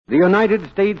The United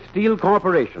States Steel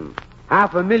Corporation,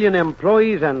 500,000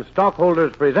 employees and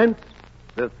stockholders presents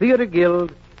the Theater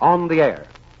Guild on the Air.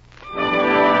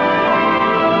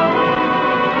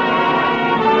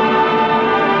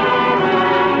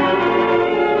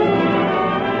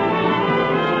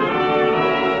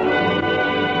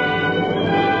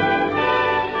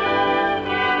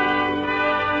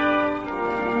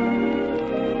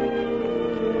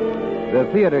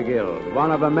 The Theater Guild,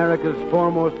 one of America's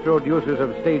foremost producers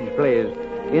of stage plays,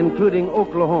 including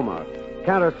Oklahoma,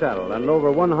 Carousel, and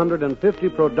over 150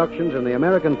 productions in the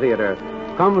American theater,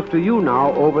 comes to you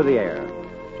now over the air.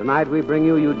 Tonight we bring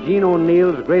you Eugene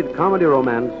O'Neill's great comedy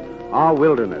romance, Our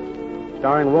Wilderness,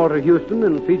 starring Walter Houston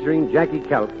and featuring Jackie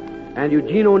Kelp and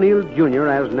Eugene O'Neill, Jr.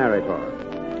 as narrator.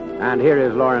 And here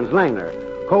is Lawrence Langner,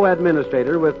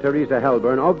 co-administrator with Teresa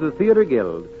Helburn of the Theater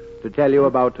Guild, to tell you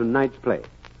about tonight's play.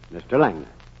 Mr. Langner.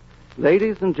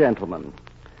 Ladies and gentlemen,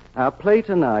 our play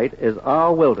tonight is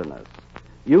Our Wilderness,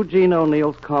 Eugene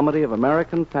O'Neill's comedy of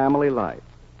American family life.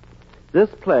 This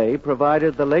play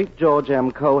provided the late George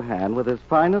M. Cohan with his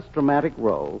finest dramatic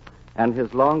role and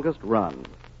his longest run.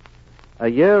 A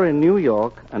year in New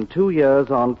York and 2 years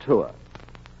on tour.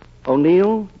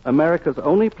 O'Neill, America's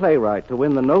only playwright to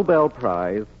win the Nobel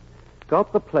Prize,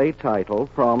 got the play title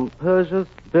from Persia's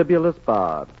bibulous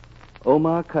bard,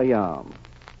 Omar Khayyam.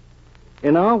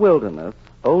 In Our Wilderness,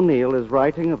 O'Neill is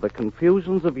writing of the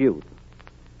confusions of youth,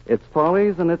 its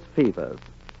follies and its fevers,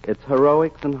 its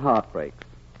heroics and heartbreaks.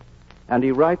 And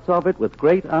he writes of it with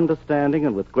great understanding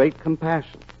and with great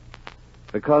compassion,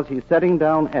 because he's setting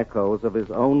down echoes of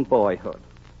his own boyhood.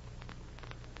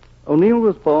 O'Neill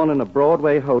was born in a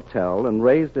Broadway hotel and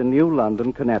raised in New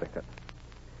London, Connecticut.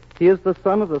 He is the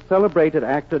son of the celebrated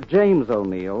actor James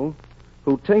O'Neill,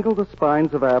 who tinkled the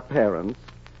spines of our parents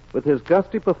with his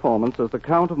gusty performance as the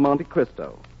Count of Monte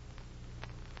Cristo.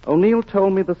 O'Neill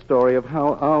told me the story of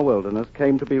how Our Wilderness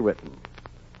came to be written.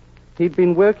 He'd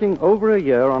been working over a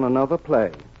year on another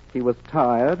play. He was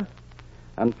tired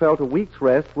and felt a week's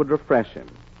rest would refresh him.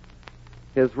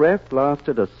 His rest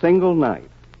lasted a single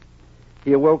night.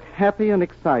 He awoke happy and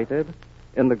excited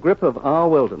in the grip of Our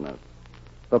Wilderness,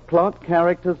 the plot,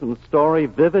 characters, and story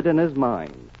vivid in his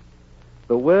mind.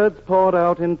 The words poured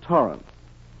out in torrents.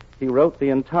 He wrote the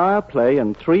entire play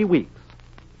in 3 weeks.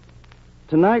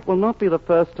 Tonight will not be the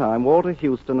first time Walter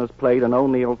Houston has played an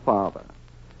O'Neill father.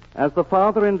 As the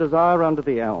father in Desire Under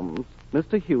the Elms,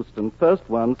 Mr. Houston first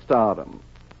won stardom.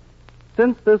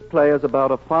 Since this play is about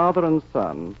a father and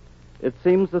son, it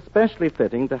seems especially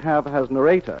fitting to have as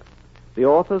narrator the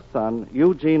author's son,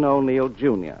 Eugene O'Neill,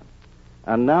 Jr.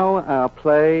 And now our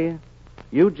play,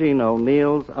 Eugene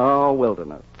O'Neill's Our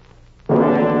Wilderness.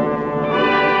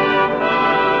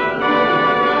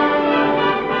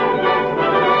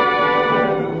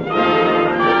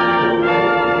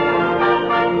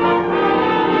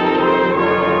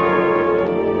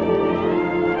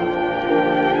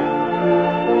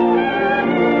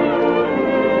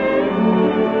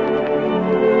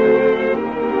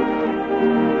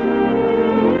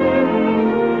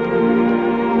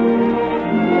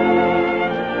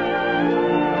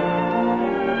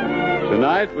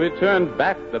 Tonight we turn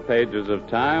back the pages of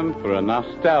time for a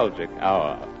nostalgic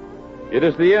hour. It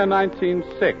is the year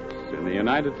 1906 in the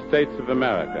United States of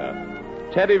America.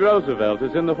 Teddy Roosevelt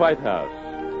is in the White House.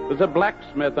 There's a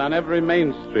blacksmith on every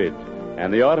main street,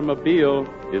 and the automobile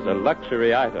is a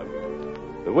luxury item.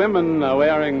 The women are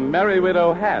wearing Merry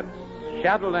Widow hats,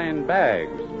 chatelaine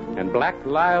bags, and black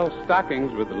lisle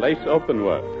stockings with lace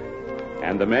openwork.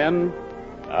 And the men?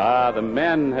 The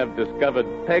men have discovered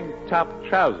peg-top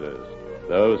trousers.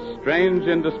 Those strange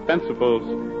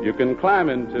indispensables you can climb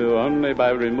into only by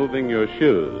removing your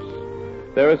shoes.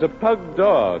 There is a pug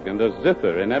dog and a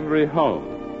zither in every home.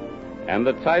 And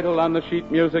the title on the sheet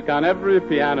music on every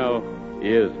piano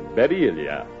is Betty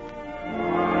Ilya.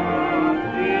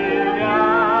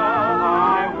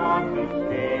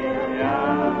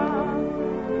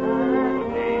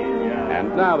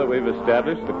 And now that we've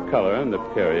established the color and the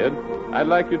period, I'd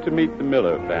like you to meet the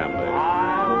Miller family.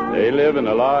 They live in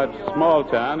a large, small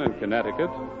town in Connecticut,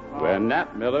 where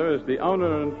Nat Miller is the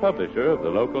owner and publisher of the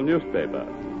local newspaper.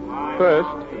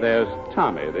 First, there's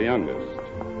Tommy, the youngest.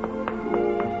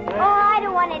 Oh, I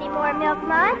don't want any more milk,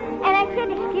 Ma. And I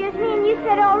said, excuse me, and you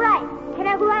said, all right. Can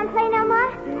I go out and play now,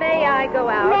 Ma? May I go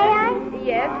out? May I?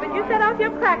 Yes, but you set off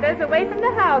your crackers away from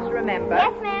the house, remember?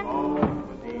 Yes, ma'am.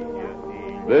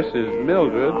 This is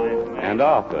Mildred and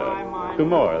Arthur, 2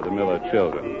 more of the Miller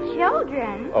children.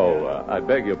 Children? Oh, I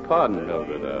beg your pardon,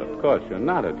 Mildred. Of course, you're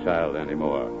not a child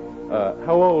anymore.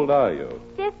 How old are you?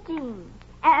 15.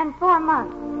 And 4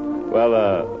 months. Well,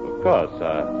 of course.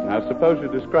 Now, suppose you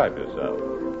describe yourself.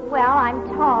 Well, I'm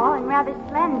tall and rather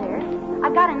slender.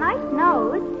 I've got a nice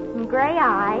nose and gray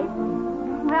eyes.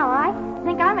 Well, I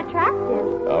think I'm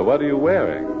attractive. What are you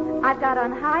wearing? I've got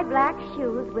on high black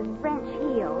shoes with French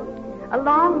heels, a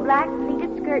long black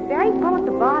pleated skirt very full at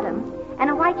the bottom, and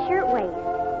a white shirtwaist.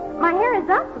 My hair is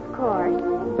up, of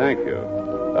course. Thank you.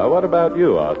 What about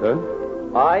you,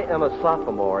 Arthur? I am a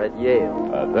sophomore at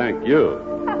Yale. Thank you.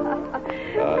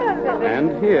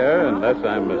 And here, unless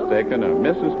I'm mistaken, are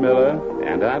Mrs. Miller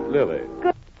and Aunt Lily.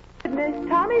 Goodness,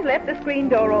 Tommy's left the screen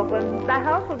door open. The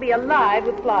house will be alive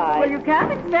with flies. Well, you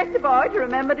can't expect a boy to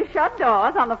remember to shut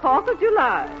doors on the 4th of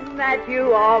July. That's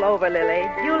you all over, Lily.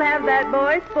 You'll have that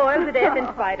boy spoiled to death in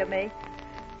spite of me.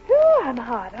 Whew, I'm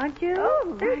hot, aren't you?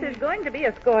 Oh, this is going to be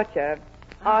a scorcher.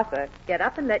 Arthur, get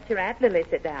up and let your Aunt Lily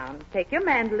sit down. Take your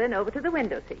mandolin over to the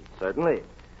window seat. Certainly.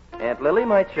 Aunt Lily,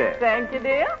 my chair. Thank you,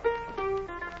 dear.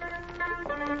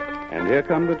 And here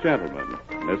come the gentlemen,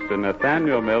 Mr.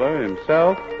 Nathaniel Miller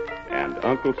himself and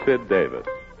Uncle Sid Davis.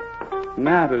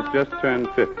 Nat has just turned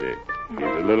 50. He's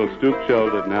a little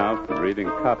stoop-shouldered now from reading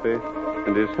copy,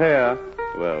 and his hair,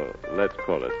 well, let's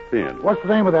call it thin. What's the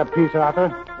name of that piece,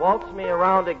 Arthur? Waltz me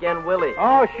around again, Willie.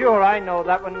 Oh, sure, I know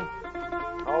that one.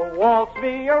 Oh, waltz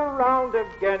me around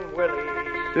again, Willie.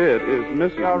 Sid is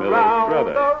Mrs. Miller's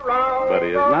brother, but he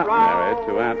is not married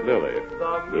to Aunt Lily.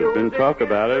 There's been talk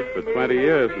about it for 20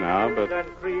 years now, but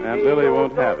Aunt Lily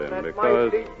won't have him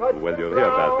because, well, you'll hear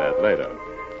about that later.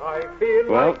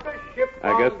 Well,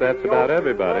 I guess that's about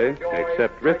everybody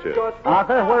except Richard.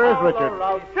 Arthur, where is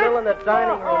Richard? He's still in the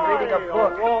dining room reading a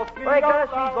book. My gosh,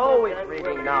 he's always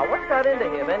reading now. What's got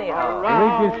into him, anyhow?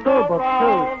 He reads his school books,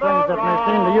 too. Strange that may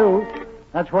seem to you.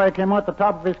 That's why he came out the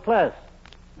top of his class.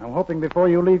 I'm hoping before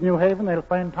you leave New Haven, they'll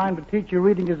find time to teach you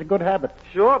reading is a good habit.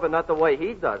 Sure, but not the way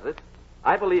he does it.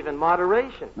 I believe in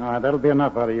moderation. All right, that'll be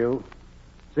enough out of you.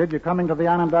 Sid, you coming to the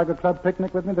Onondaga Club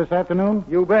picnic with me this afternoon?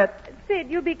 You bet. Sid,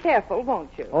 you'll be careful, won't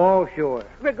you? Oh, sure.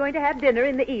 We're going to have dinner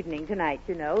in the evening tonight,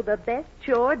 you know. The best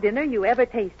chore dinner you ever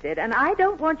tasted. And I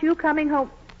don't want you coming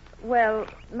home, well,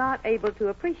 not able to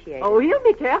appreciate Oh, it. he'll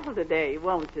be careful today,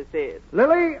 won't you, Sid?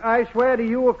 Lily, I swear to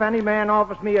you, if any man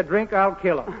offers me a drink, I'll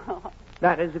kill him.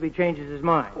 That is, if he changes his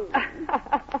mind.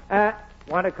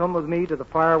 Want to come with me to the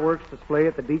fireworks display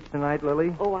at the beach tonight,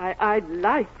 Lily? Oh, I'd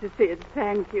like to, Sid,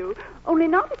 thank you. Only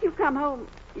not if you come home.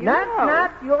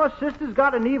 Nat, your sister's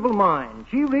got an evil mind.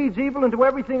 She reads evil into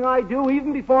everything I do,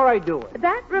 even before I do it.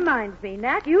 That reminds me,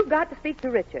 Nat, you've got to speak to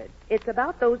Richard. It's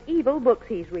about those evil books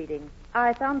he's reading.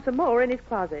 I found some more in his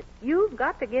closet. You've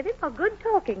got to give him a good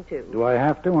talking to. Do I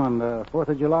have to on the 4th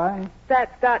of July?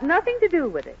 That's got nothing to do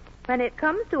with it. When it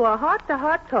comes to a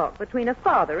heart-to-heart talk between a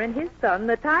father and his son,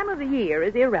 the time of the year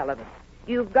is irrelevant.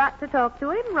 You've got to talk to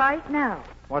him right now.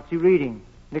 What's he reading?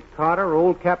 Nick Carter or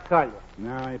Old Cap Collier?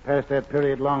 No, he passed that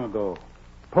period long ago.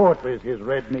 Poetry's his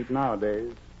red meat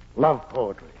nowadays. Love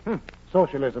poetry.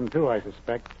 Socialism, too, I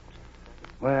suspect.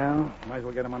 Well, might as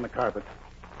well get him on the carpet.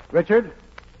 Richard?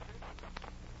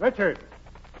 Richard!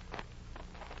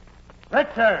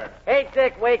 Richard! Hey,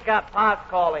 Dick, wake up. Pa's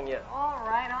calling you. All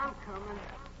right, I'm coming.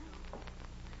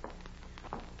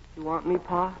 You want me,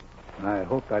 Pa? I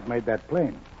hoped I'd made that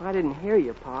plain. I didn't hear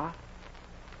you, Pa.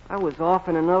 I was off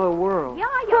in another world.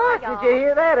 Did you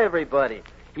hear that, everybody?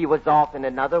 He was off in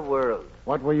another world.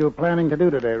 What were you planning to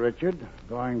do today, Richard?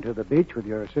 Going to the beach with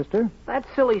your sister? That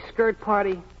silly skirt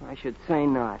party? I should say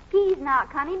not. He's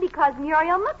not coming because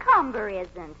Muriel McCumber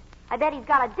isn't. I bet he's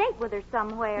got a date with her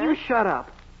somewhere. You shut up.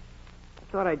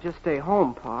 I thought I'd just stay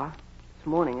home, Pa. This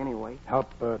morning, anyway. Help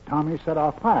Tommy set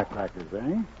off firecrackers,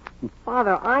 eh?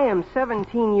 Father, I am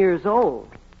 17 years old.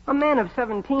 A man of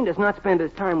 17 does not spend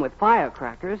his time with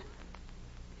firecrackers.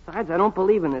 Besides, I don't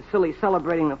believe in this silly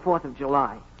celebrating the 4th of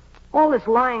July. All this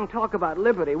lying talk about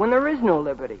liberty when there is no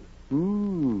liberty.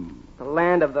 The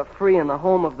land of the free and the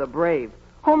home of the brave.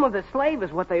 Home of the slave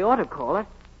is what they ought to call it.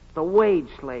 The wage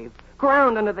slave,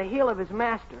 ground under the heel of his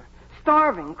master,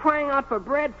 starving, crying out for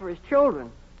bread for his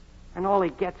children. And all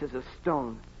he gets is a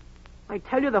stone. I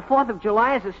tell you, the 4th of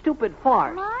July is a stupid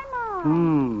farce.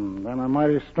 Then a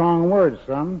mighty strong word,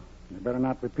 son. You better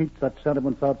not repeat such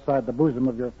sentiments outside the bosom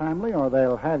of your family, or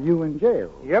they'll have you in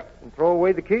jail. Yep, and throw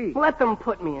away the key. Let them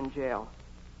put me in jail.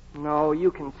 No, you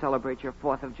can celebrate your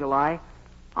 4th of July.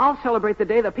 I'll celebrate the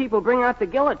day the people bring out the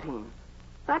guillotine.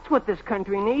 That's what this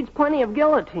country needs, plenty of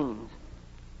guillotines.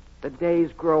 The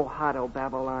days grow hot, O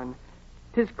Babylon.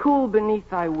 'Tis cool beneath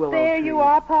thy willow There tree. you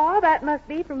are, Pa. That must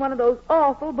be from one of those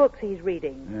awful books he's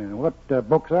reading. What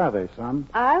books are they, son?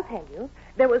 I'll tell you.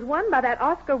 There was one by that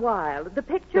Oscar Wilde, The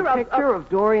Picture The Picture of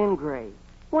Dorian Gray.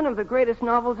 One of the greatest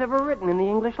novels ever written in the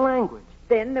English language.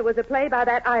 Then there was a play by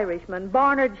that Irishman,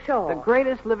 Barnard Shaw. The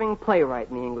greatest living playwright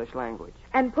in the English language.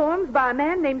 And poems by a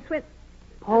man named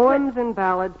Poems and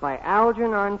ballads by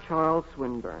Algernon Charles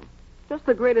Swinburne. Just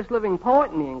the greatest living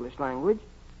poet in the English language.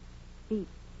 He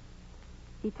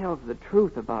tells the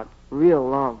truth about real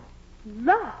love.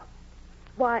 Love?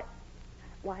 Why,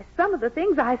 some of the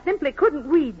things I simply couldn't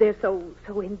read. They're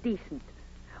so indecent.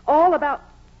 All about...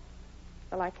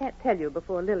 Well, I can't tell you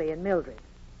before Lily and Mildred.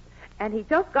 And he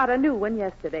just got a new one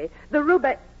yesterday. The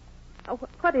Rubaiyat... Oh,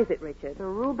 what is it, Richard? The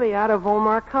Rubaiyat of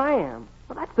Omar Khayyam.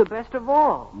 Well, that's the best of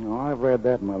all. No, I've read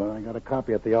that, Mother. I got a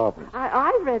copy at the office.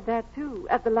 I read that, too,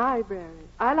 at the library.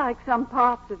 I like some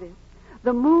parts of it.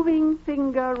 The moving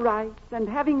finger writes, and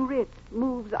having writ,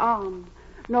 moves on.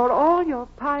 Nor all your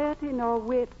piety nor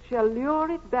wit shall lure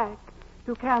it back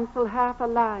to cancel half a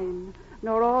line,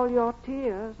 nor all your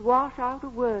tears wash out a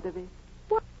word of it.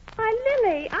 Why,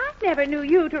 Lily, I never knew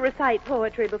you to recite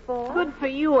poetry before. Good for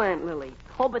you, Aunt Lily.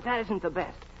 Oh, but that isn't the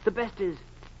best. The best is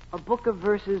a book of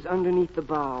verses underneath the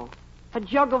bough, a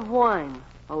jug of wine,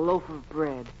 a loaf of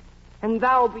bread, and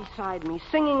thou beside me,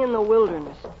 singing in the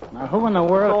wilderness. Now, who in the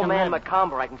world Old can man that...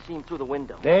 Macomber, I can see him through the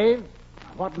window. Dave?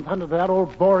 What in thunder that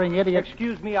old boring idiot...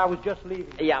 Excuse me, I was just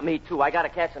leaving. Yeah, me too. I got to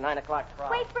catch the 9 o'clock crowd.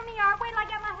 Wait for me, Art. Wait till I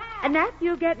get my hat. And that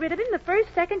you get rid of him the first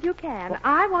second you can.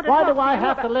 I want to Why talk do I to you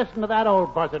have about... to listen to that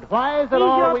old buzzard? Why is it He's your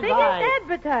always biggest I?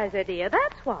 advertiser, dear.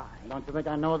 That's why. Don't you think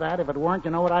I know that? If it weren't,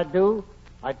 you know what I'd do?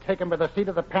 I'd take him by the seat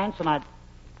of the pants and I'd...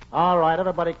 All right,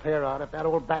 everybody clear out. If that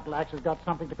old batlax has got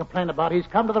something to complain about, he's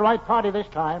come to the right party this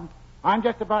time. I'm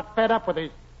just about fed up with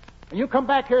his... And you come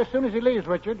back here as soon as he leaves,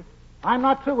 Richard. I'm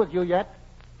not through with you yet.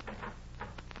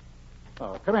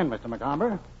 Oh, come in, Mr.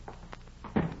 Macomber.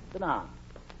 Sit down.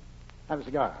 Have a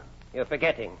cigar. You're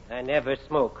forgetting. I never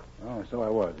smoke. Oh, so I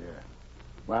was, yeah.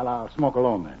 Well, I'll smoke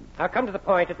alone then. I'll come to the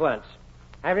point at once.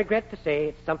 I regret to say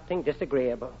it's something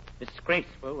disagreeable.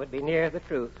 Disgraceful would be near the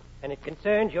truth. And it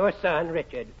concerns your son,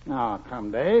 Richard. Now,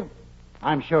 come, Dave.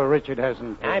 I'm sure Richard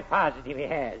hasn't... I'm positive he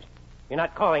has. You're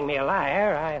not calling me a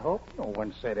liar, I hope. No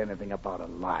one said anything about a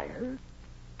liar.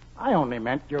 I only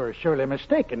meant you're surely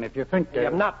mistaken if you think that...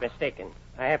 I'm not mistaken.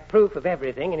 I have proof of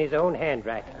everything in his own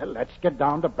handwriting. Well, let's get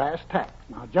down to brass tacks.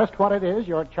 Now, just what it is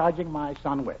you're charging my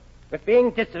son with. With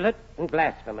being dissolute and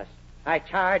blasphemous. I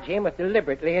charge him with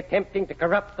deliberately attempting to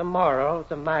corrupt the morals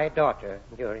of my daughter,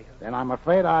 Muriel. Then I'm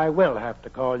afraid I will have to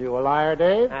call you a liar,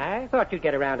 Dave. I thought you'd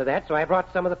get around to that, so I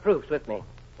brought some of the proofs with me.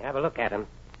 Have a look at them.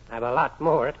 I have a lot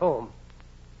more at home.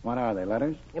 What are they,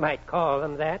 letters? You might call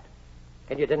them that.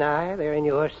 Can you deny they're in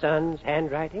your son's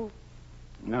handwriting?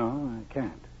 No, I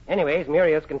can't. Anyways,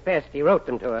 Muriel's confessed he wrote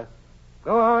them to her.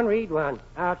 Go on, read one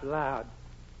out loud.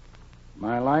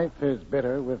 My life is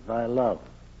bitter with thy love.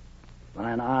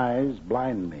 Thine eyes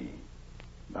blind me.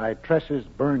 Thy tresses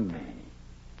burn me.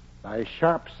 Thy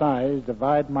sharp sighs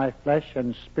divide my flesh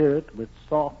and spirit with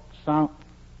soft sound.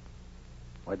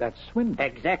 Why, that's Swinburne.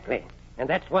 Exactly. And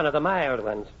that's one of the mild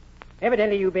ones.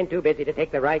 Evidently you've been too busy to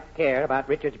take the right care about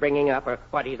Richard's bringing up or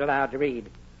what he's allowed to read.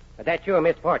 But that's your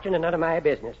misfortune and none of my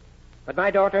business. But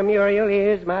my daughter Muriel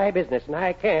is my business, and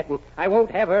I can't and I won't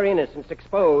have her innocence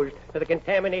exposed to the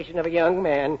contamination of a young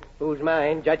man whose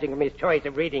mind, judging from his choice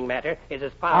of reading matter, is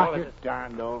as foul You as a...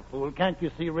 darned old fool. Can't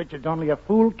you see Richard's only a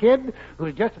fool kid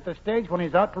who's just at the stage when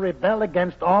he's out to rebel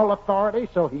against all authority,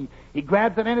 so he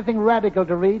grabs at anything radical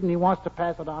to read and he wants to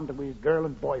pass it on to his girl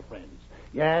and boyfriends.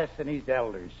 Yes, and his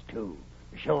elders, too,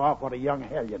 to show off what a young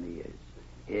hellion he is.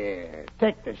 Here,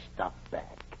 take this stuff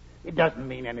back. It doesn't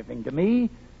mean anything to me.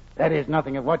 That is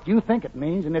nothing of what you think it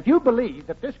means, and if you believe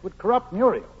that this would corrupt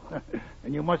Muriel,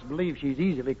 then you must believe she's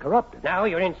easily corrupted. Now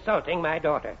you're insulting my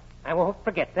daughter. I won't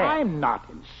forget that. I'm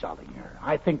not insulting her.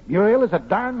 I think Muriel is a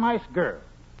darn nice girl.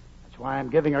 That's why I'm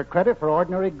giving her credit for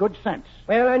ordinary good sense.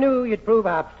 Well, I knew you'd prove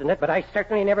obstinate, but I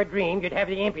certainly never dreamed you'd have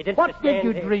the impudence to What stand did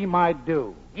you there. dream I'd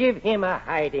do? Give him a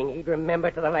hiding he'd remember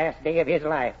to the last day of his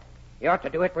life. You ought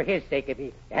to do it for his sake if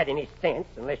he had any sense,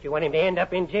 unless you want him to end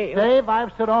up in jail. Dave,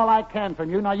 I've stood all I can from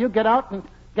you. Now you get out and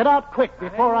get out quick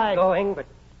before I'm going, but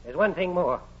there's one thing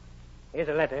more. Here's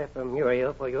a letter from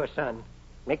Muriel for your son.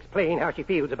 Makes plain how she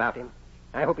feels about him.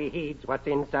 I hope he heeds what's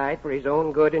inside for his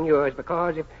own good and yours,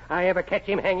 because if I ever catch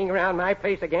him hanging around my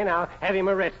place again, I'll have him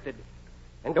arrested.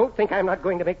 And don't think I'm not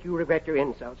going to make you regret your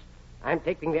insults. I'm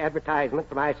taking the advertisement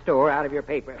for my store out of your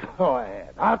paper. Go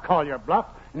ahead. I'll call your bluff.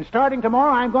 And starting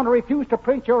tomorrow, I'm going to refuse to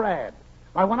print your ad.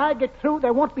 Why, when I get through,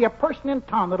 there won't be a person in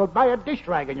town that'll buy a dish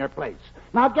rag in your place.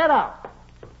 Now get out.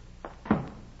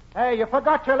 Hey, you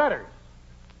forgot your letters.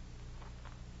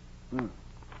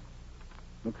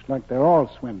 Looks like they're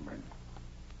all Swinburne.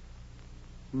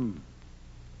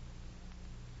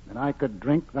 and I could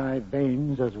drink thy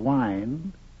veins as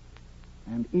wine,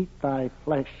 and eat thy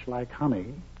flesh like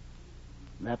honey,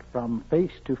 that from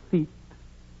face to feet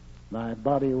thy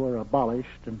body were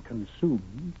abolished and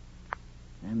consumed,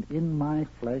 and in my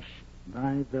flesh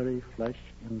thy very flesh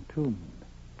entombed.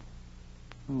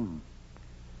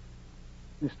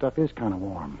 This stuff is kind of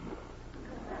warm.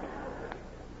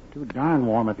 Too darn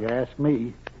warm, if you ask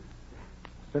me.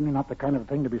 Certainly not the kind of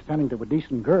thing to be sending to a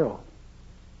decent girl.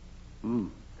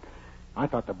 I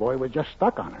thought the boy was just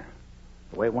stuck on her,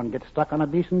 the way one gets stuck on a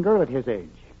decent girl at his age.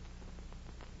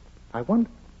 I wonder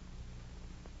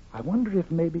if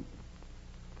maybe...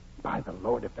 By the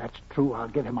Lord, if that's true, I'll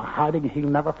give him a hiding he'll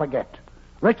never forget.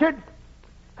 Richard,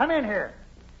 come in here.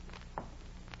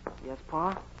 Yes,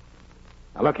 Pa?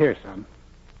 Now, look here, son.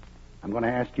 I'm going to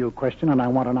ask you a question, and I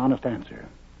want an honest answer.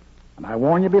 And I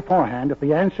warn you beforehand, if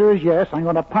the answer is yes, I'm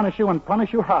going to punish you and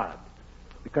punish you hard,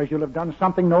 because you'll have done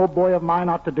something no boy of mine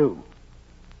ought to do.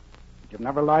 But you've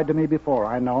never lied to me before,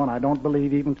 I know, and I don't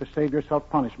believe even to save yourself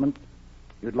punishment,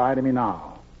 you'd lie to me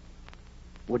now.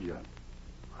 Would you?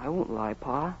 I won't lie,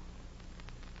 Pa.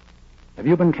 Have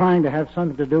you been trying to have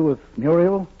something to do with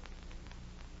Muriel?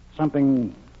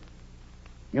 Something...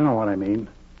 You know what I mean.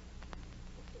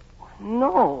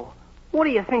 No. What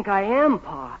do you think I am,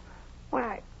 Pa?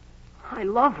 Why, I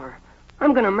love her.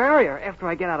 I'm going to marry her after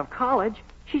I get out of college.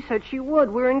 She said she would.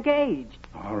 We're engaged.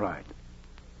 All right.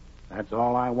 That's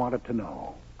all I wanted to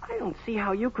know. I don't see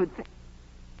how you could think...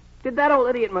 Did that old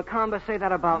idiot Macomber say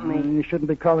that about me? You shouldn't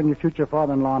be calling your future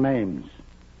father-in-law names.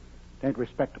 It ain't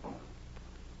respectable.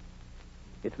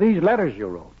 It's these letters you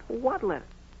wrote. What letters?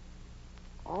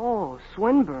 Oh,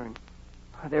 Swinburne.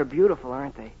 They're beautiful,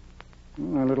 aren't they?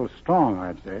 A little strong,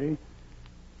 I'd say.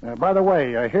 By the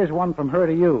way, here's one from her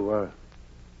to you.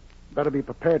 Better be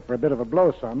prepared for a bit of a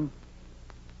blow, son.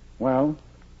 Well,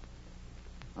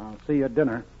 I'll see you at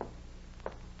dinner.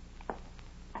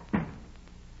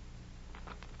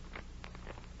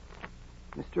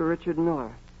 Mr. Richard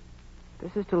Miller,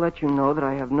 this is to let you know that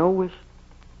I have no wish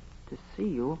to see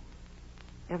you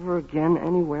ever again,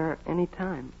 anywhere,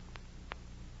 anytime.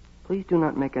 Please do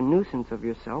not make a nuisance of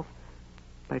yourself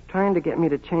by trying to get me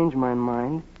to change my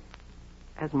mind,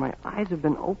 as my eyes have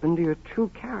been opened to your true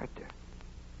character.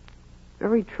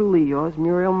 Very truly yours,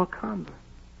 Muriel Macomber.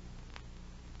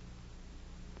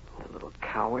 The little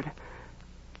coward.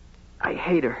 I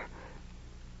hate her.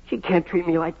 She can't treat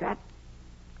me like that.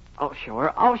 I'll show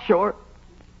her. I'll show her.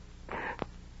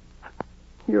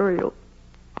 Muriel.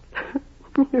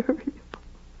 Muriel.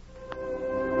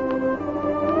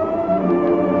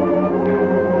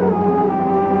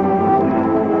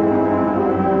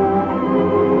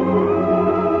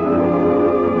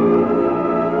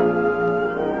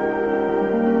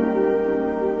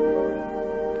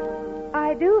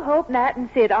 I do hope Nat and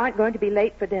Sid aren't going to be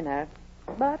late for dinner.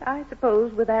 But I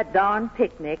suppose with that darn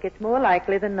picnic, it's more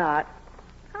likely than not.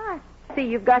 See,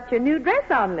 you've got your new dress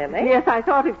on, Lily. Yes, I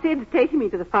thought if Sid's taking me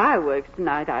to the fireworks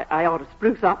tonight, I ought to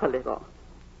spruce up a little.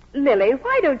 Lily,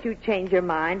 why don't you change your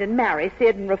mind and marry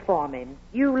Sid and reform him?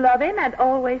 You love him and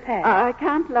always have. I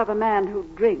can't love a man who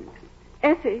drinks.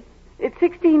 Essie, it's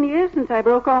 16 years since I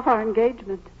broke off our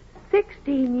engagement.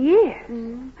 16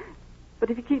 years? But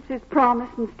if he keeps his promise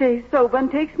and stays sober and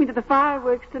takes me to the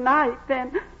fireworks tonight,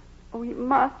 then... Oh, he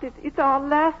must. It's our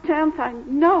last chance. I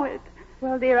know it.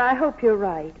 Well, dear, I hope you're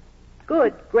right.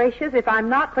 Good gracious, if I'm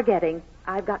not forgetting,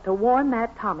 I've got to warn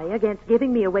that Tommy against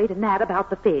giving me away to Nat about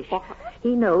the fish. What?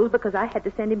 He knows because I had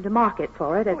to send him to market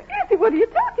for it. Essie, what are you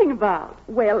talking about?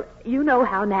 Well, you know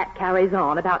how Nat carries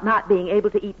on about not being able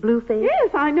to eat bluefish.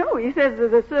 Yes, I know. He says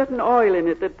there's a certain oil in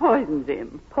it that poisons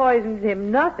him. Poisons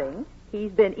him nothing.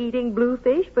 He's been eating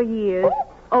bluefish for years.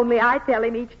 Oh. Only I tell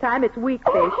him each time it's weak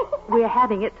fish. We're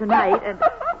having it tonight, and...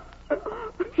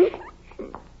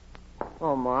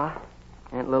 Oh, Ma.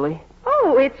 Aunt Lily.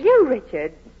 Oh, it's you,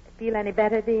 Richard. Feel any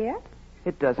better, dear?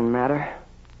 It doesn't matter.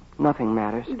 Nothing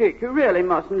matters. Dick, you really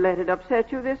mustn't let it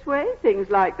upset you this way. Things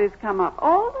like this come up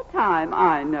all the time,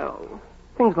 I know.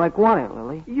 Things like what, Aunt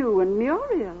Lily? You and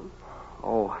Muriel.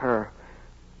 Oh, her.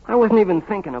 I wasn't even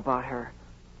thinking about her.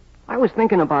 I was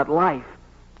thinking about life.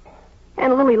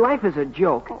 Aunt Lily, life is a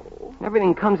joke. Oh.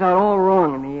 Everything comes out all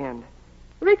wrong in the end.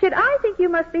 Richard, I think you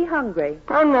must be hungry.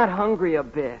 I'm not hungry a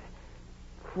bit.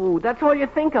 Food, that's all you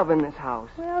think of in this house.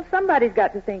 Well, somebody's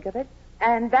got to think of it.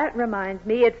 And that reminds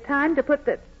me, it's time to put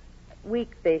the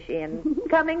weak fish in.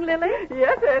 Coming, Lily?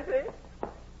 Yes, Essie.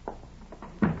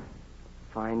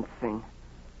 Fine thing.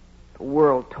 The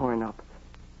world torn up.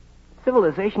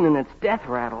 Civilization in its death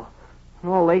rattle. And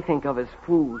all they think of is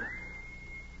food.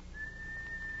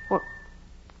 What?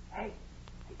 Hey,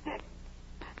 Dick.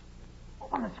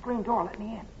 Open the screen door. Let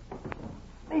me in.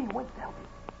 Hey, what's up?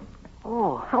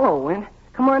 Oh, hello, Win.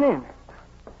 Come on in.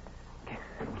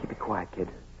 Keep it quiet, kid.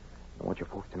 I want your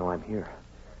folks to know I'm here.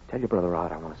 Tell your brother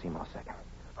Rod I want to see him in a second.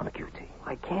 On the QT.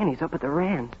 I can't. He's up at the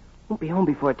Rand. Won't be home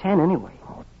before 10 anyway.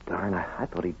 Oh, darn. I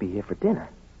thought he'd be here for dinner.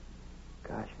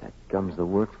 Gosh, that gums the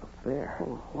works for fair.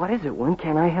 Oh, what is it, Win?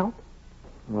 Can I help?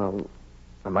 Well,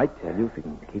 I might tell you if you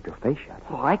can keep your face shut.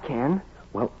 Oh, I can.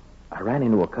 Well, I ran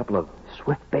into a couple of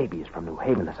swift babies from New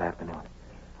Haven this afternoon.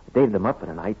 I dated them up for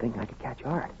the night thinking I could catch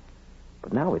Art.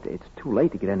 But now it's too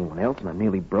late to get anyone else, and I'm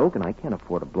nearly broke, and I can't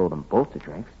afford to blow them both to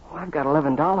drinks. Oh, I've got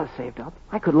 $11 saved up.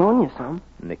 I could loan you some.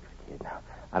 Nix, kid. Now,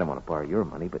 I don't want to borrow your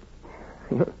money, but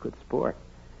you're a good sport.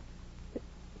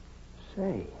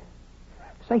 Say,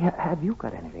 have you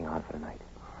got anything on for tonight?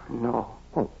 No.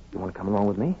 Oh, you want to come along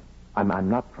with me? I'm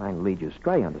not trying to lead you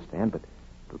astray, understand, but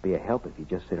it'll be a help if you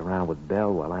just sit around with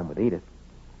Belle while I'm with Edith.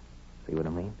 See what I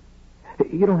mean?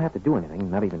 You don't have to do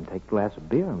anything, not even take a glass of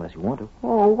beer unless you want to.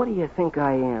 Oh, what do you think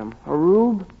I am? A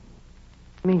rube?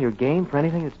 You mean you're game for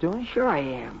anything it's doing? Sure I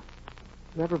am.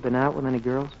 You ever been out with any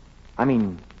girls? I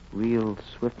mean, real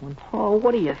swift ones? Oh,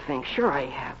 what do you think? Sure I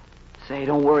have. Say,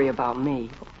 don't worry about me.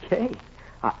 Okay.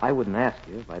 I wouldn't ask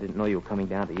you if I didn't know you were coming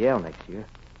down to Yale next year.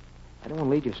 I don't want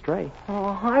to lead you astray.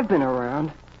 Oh, I've been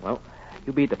around. Well,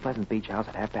 you'll be at the Pleasant Beach House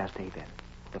at 8:30 then.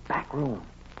 The back room.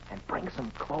 And bring some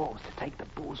clothes to take the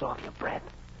booze off your breath.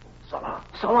 So long.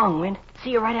 So long, Win.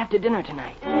 See you right after dinner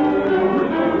tonight.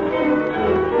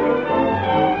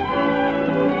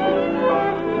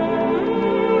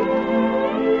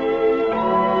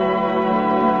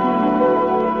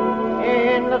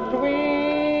 In the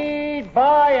sweet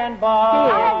by and by. I'll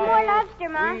have more lobster,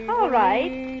 Ma. All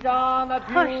right.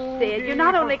 Hush, Sid. You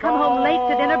not only come home late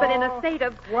to dinner, but in a state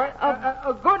of...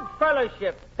 A good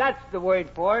fellowship. That's the word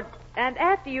for it. And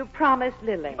after you promised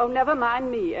Lily. Oh, never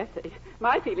mind me, Essie.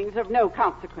 My feelings are of no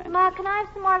consequence. Ma, can I have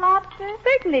some more lobster?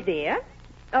 Certainly, dear.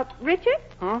 Richard?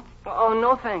 Huh? Oh,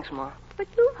 no thanks, Ma. But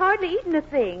you've hardly eaten a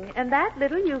thing, and that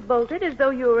little you've bolted as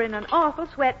though you were in an awful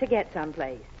sweat to get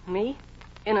someplace. Me?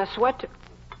 In a sweat?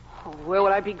 Oh, where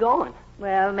would I be going?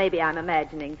 Well, maybe I'm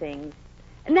imagining things.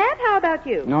 Nat, how about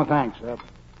you? No, thanks.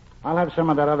 I'll have some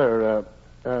of that other,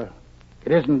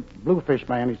 it isn't bluefish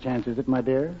by any chance, is it, my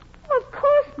dear? Of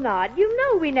course not. You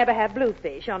know we never have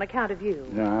bluefish on account of you.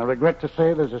 I regret to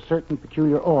say there's a certain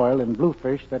peculiar oil in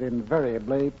bluefish that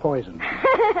invariably poisons.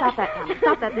 Stop that, Thomas.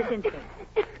 Stop that this instant.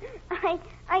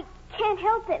 I can't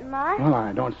help it, Ma. Well,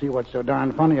 I don't see what's so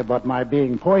darn funny about my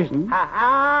being poisoned.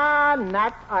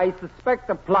 Nat, I suspect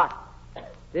the plot.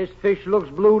 This fish looks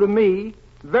blue to me.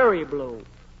 Very blue.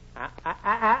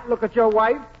 Look at your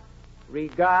wife.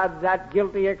 Regard that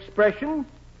guilty expression.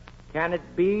 Can it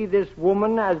be this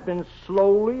woman has been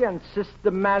slowly and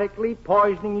systematically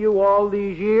poisoning you all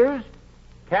these years?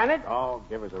 Can it? Oh,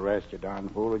 give us a rest, you darn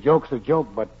fool. A joke's a joke,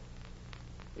 but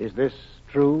is this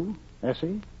true,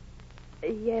 Essie?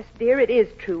 Yes, dear, it is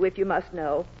true, if you must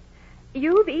know.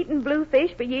 You've eaten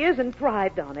bluefish for years and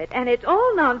thrived on it, and it's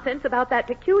all nonsense about that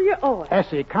peculiar oil.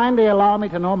 Essie, kindly allow me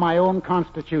to know my own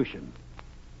constitution.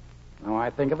 Now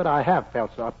I think of it, I have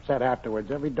felt so upset afterwards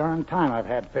every darn time I've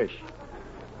had fish.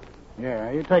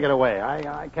 Yeah, you take it away.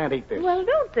 I can't eat this. Well,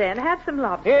 don't then. Have some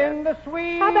lobster. In the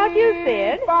sweet... How about you,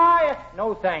 Sid?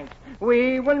 No, thanks.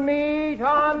 We will meet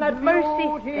on that Mercy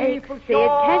sakes, beautiful Sid.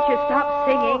 shore. Can't you stop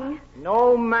singing?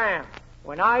 No, ma'am.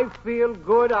 When I feel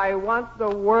good, I want the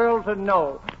world to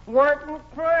know. Working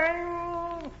train,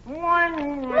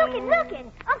 one...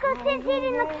 Lookin'. Uncle Sid's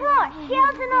eating the floor,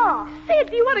 shells and all. Sid,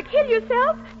 do you want to kill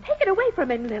yourself? Take it away from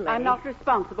him, Lily. I'm not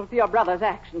responsible for your brother's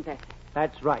actions, Essie.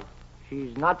 That's right.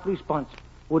 She's not responsible.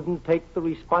 Wouldn't take the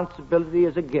responsibility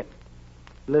as a gift.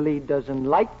 Lily doesn't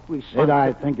like responsibility. Sid,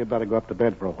 I think you'd better go up to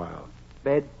bed for a while.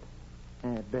 Bed?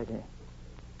 Bed.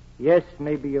 Yes,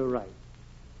 maybe you're right.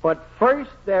 But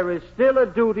first, there is still a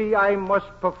duty I must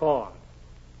perform.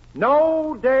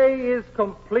 No day is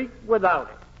complete without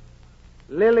it.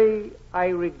 Lily, I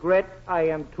regret I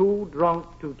am too drunk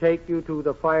to take you to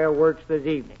the fireworks this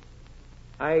evening.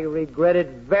 I regret it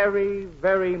very,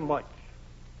 very much.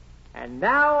 And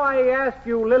now I ask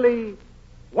you, Lily,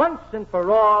 once and for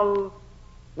all,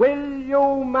 will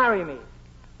you marry me?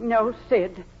 No,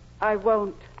 Sid, I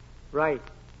won't. Right.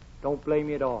 Don't blame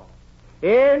me at all.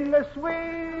 In the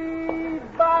sweet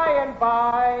by and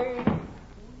by.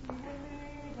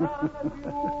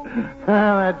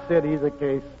 That's it. He's a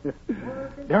case.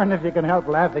 Darn if you can help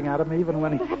laughing at him, even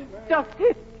when he's... Just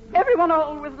it. Everyone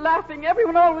always laughing.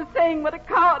 Everyone always saying what a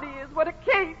card he is, what a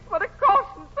case, what a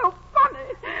caution. So funny.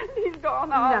 He's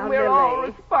gone on. Now, We're all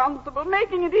Lily. responsible,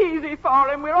 making it easy for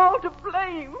him. We're all to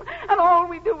blame, and all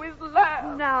we do is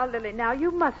laugh. Now, Lily, now,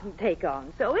 you mustn't take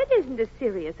on so. It isn't as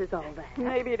serious as all that.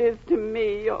 Maybe it is to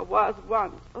me, or was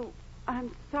once. Oh,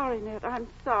 I'm sorry, Ned. I'm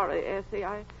sorry, Essie.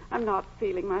 I'm not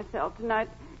feeling myself tonight.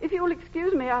 If you'll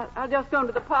excuse me, I'll just go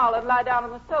into the parlor and lie down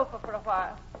on the sofa for a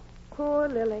while. Poor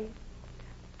Lily.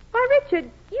 Why, Richard,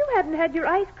 you hadn't had your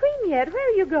ice cream yet. Where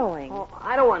are you going? Oh,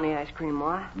 I don't want any ice cream,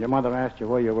 Ma. Your mother asked you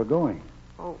where you were going.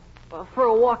 Oh, for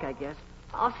a walk, I guess.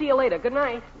 I'll see you later. Good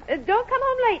night. Don't come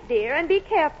home late, dear, and be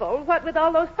careful. What with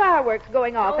all those fireworks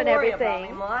going off Don't and worry everything.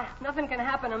 about me, Ma. Nothing can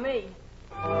happen to me.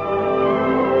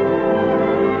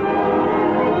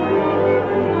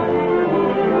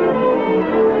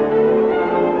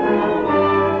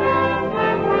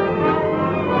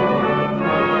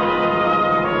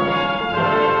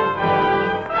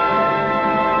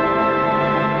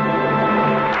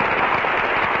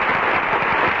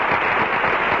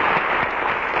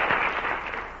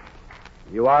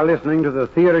 You are listening to the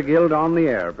Theater Guild on the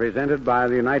Air, presented by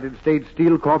the United States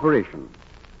Steel Corporation.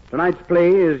 Tonight's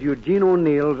play is Eugene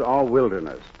O'Neill's Our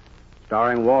Wilderness,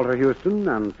 starring Walter Houston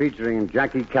and featuring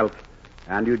Jackie Kelp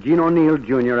and Eugene O'Neill,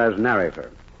 Jr. as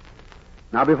narrator.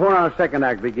 Now, before our second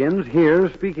act begins,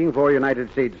 here, speaking for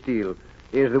United States Steel,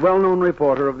 is the well-known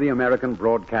reporter of the American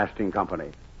Broadcasting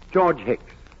Company, George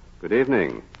Hicks. Good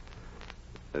evening.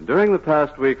 During the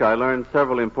past week, I learned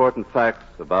several important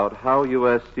facts about how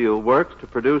U.S. Steel works to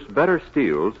produce better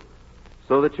steels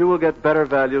so that you will get better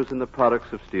values in the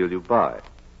products of steel you buy.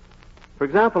 For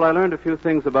example, I learned a few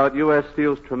things about U.S.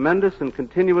 Steel's tremendous and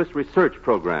continuous research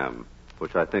program,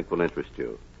 which I think will interest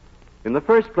you. In the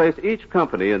first place, each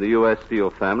company in the U.S.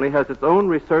 Steel family has its own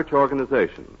research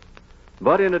organizations.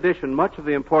 But in addition, much of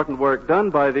the important work done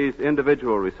by these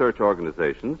individual research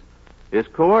organizations is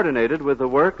coordinated with the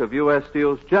work of U.S.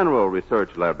 Steel's General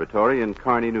Research Laboratory in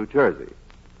Kearney, New Jersey.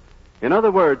 In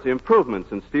other words,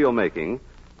 improvements in steel making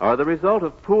are the result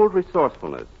of pooled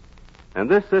resourcefulness, and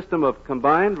this system of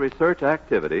combined research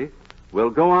activity will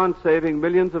go on saving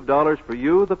millions of dollars for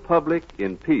you, the public,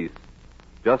 in peace,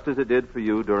 just as it did for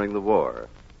you during the war.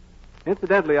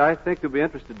 Incidentally, I think you'll be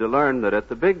interested to learn that at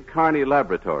the big Kearney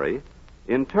laboratory,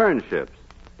 internships,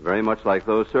 very much like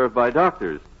those served by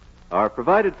doctors, are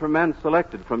provided for men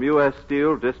selected from U.S.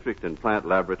 Steel district and plant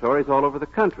laboratories all over the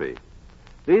country.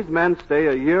 These men stay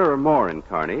a year or more in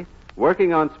Kearney,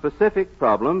 working on specific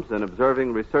problems and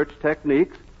observing research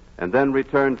techniques, and then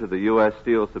return to the U.S.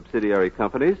 Steel subsidiary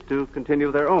companies to continue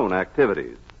their own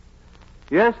activities.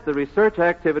 Yes, the research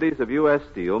activities of U.S.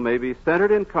 Steel may be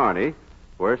centered in Kearney,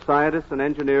 where scientists and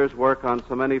engineers work on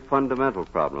so many fundamental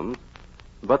problems,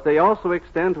 but they also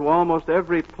extend to almost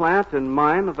every plant and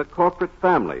mine of the corporate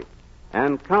family,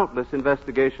 and countless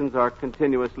investigations are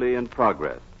continuously in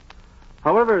progress.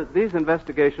 However, these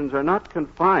investigations are not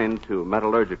confined to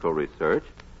metallurgical research,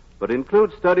 but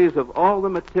include studies of all the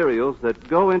materials that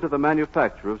go into the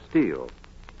manufacture of steel.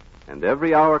 And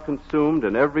every hour consumed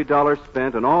and every dollar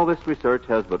spent in all this research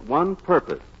has but one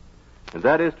purpose, and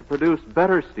that is to produce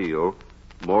better steel,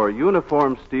 more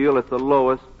uniform steel at the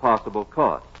lowest possible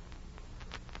cost.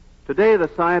 Today, the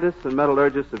scientists and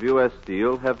metallurgists of U.S.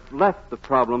 Steel have left the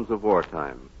problems of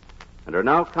wartime and are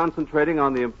now concentrating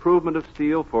on the improvement of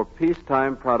steel for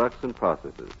peacetime products and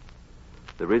processes.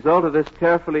 The result of this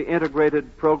carefully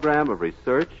integrated program of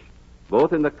research,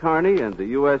 both in the Kearney and the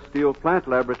U.S. Steel plant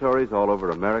laboratories all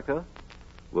over America,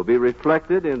 will be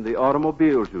reflected in the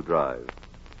automobiles you drive,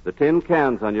 the tin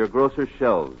cans on your grocer's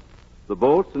shelves, the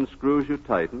bolts and screws you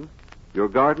tighten, your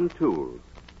garden tools,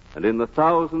 and in the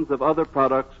thousands of other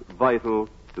products vital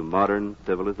to modern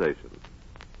civilization.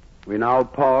 We now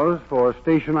pause for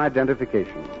station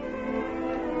identification.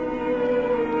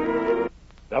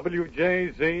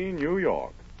 WJZ, New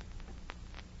York.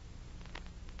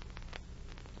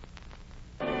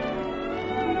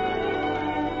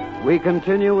 We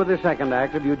continue with the second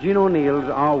act of Eugene O'Neill's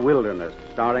Our Wilderness,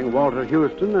 starring Walter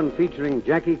Houston and featuring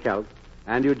Jackie Kelp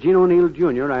and Eugene O'Neill,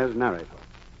 Jr. as narrator.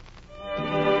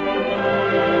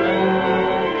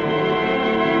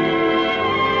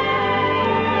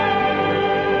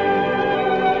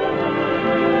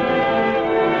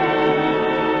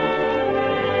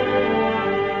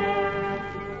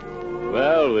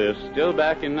 Well, we're still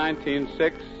back in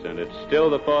 1906, and it's still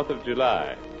the 4th of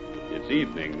July. It's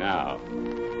evening now.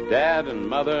 Dad and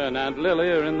Mother and Aunt Lily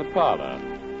are in the parlor.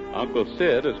 Uncle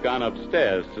Sid has gone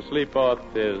upstairs to sleep off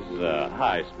his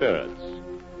high spirits.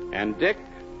 And Dick,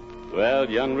 well,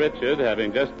 young Richard,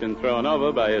 having just been thrown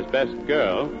over by his best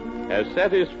girl, has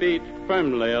set his feet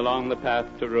firmly along the path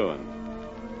to ruin.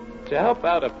 To help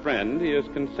out a friend, he has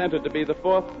consented to be the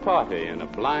fourth party in a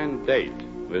blind date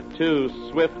with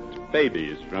 2 swift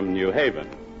babies from New Haven.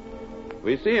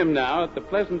 We see him now at the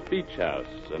Pleasant Beach House,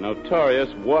 a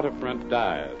notorious waterfront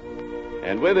dive.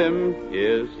 And with him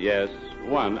is, yes,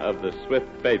 one of the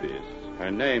swift babies.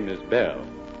 Her name is Belle.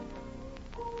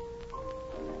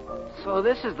 So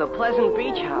this is the Pleasant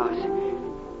Beach House.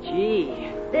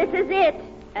 Gee. This is it.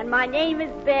 And my name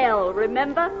is Belle,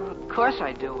 remember? Of course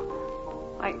I do.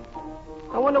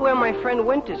 I wonder where my friend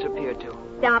Winters appeared to.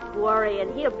 Stop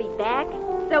worrying. He'll be back.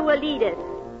 So will Edith.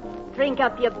 Drink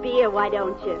up your beer, why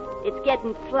don't you? It's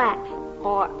getting flat.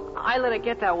 Oh, I let it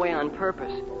get that way on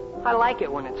purpose. I like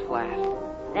it when it's flat.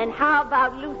 Then how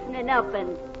about loosening up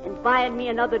and buying me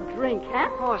another drink, huh?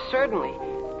 Oh, certainly.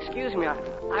 Excuse me,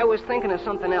 I was thinking of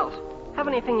something else. Have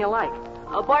anything you like.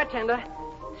 Bartender,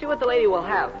 see what the lady will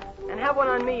have. And have one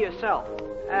on me yourself.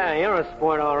 You're a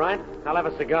sport, all right. I'll have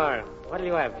a cigar. What'll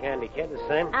you have, Candy Kid? The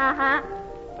same? Uh-huh.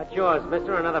 What's yours,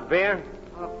 mister? Another beer?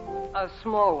 A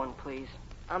small one, please.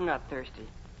 I'm not thirsty.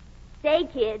 Say,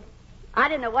 kid, I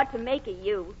don't know what to make of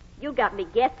you. You got me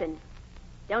guessing.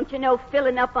 Don't you know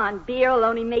filling up on beer will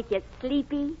only make you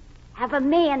sleepy? Have a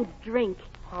man's drink.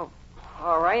 Oh,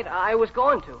 all right. I was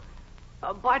going to.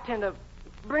 Bartender,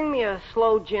 bring me a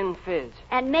slow gin fizz.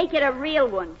 And make it a real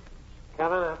one.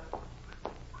 Coming up.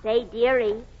 Say,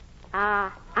 dearie,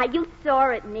 are you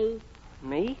sore at me?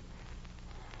 Me?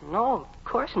 No, of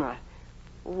course not.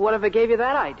 Whatever gave you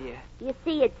that idea? You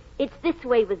see, it's this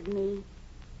way with me.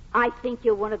 I think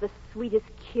you're one of the sweetest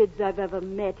kids I've ever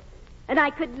met. And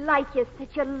I could like you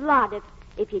such a lot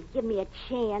if you'd give me a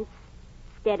chance,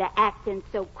 instead of acting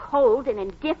so cold and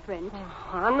indifferent.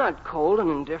 I'm not cold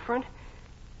and indifferent.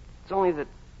 It's only that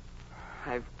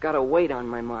I've got a weight on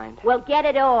my mind. Well, get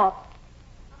it off.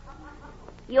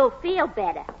 You'll feel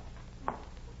better.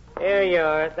 Here you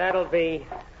are. That'll be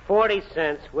 40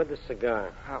 cents with the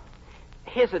cigar.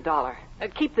 Here's $1.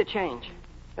 Keep the change.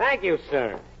 Thank you,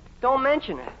 sir. Don't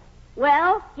mention it.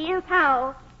 Well, here's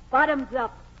how. Bottoms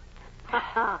up.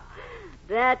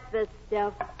 That's the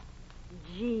stuff.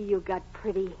 Gee, you got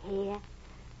pretty hair.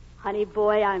 Honey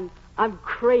boy, I'm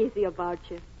crazy about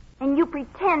you. And you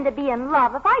pretend to be in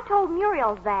love. If I told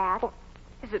Muriel that... Oh,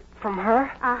 is it from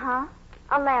her? Uh-huh.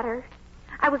 A letter.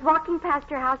 I was walking past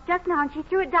her house just now, and she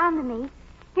threw it down to me.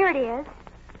 Here it is.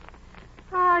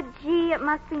 Oh, gee, it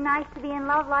must be nice to be in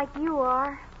love like you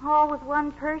are. All with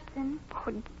one person.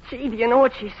 Oh, gee, do you know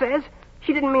what she says?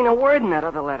 She didn't mean a word in that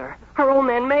other letter. Her old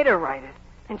man made her write it.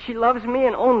 And she loves me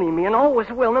and only me and always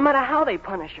will, no matter how they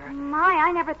punish her. My,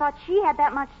 I never thought she had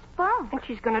that much spunk. And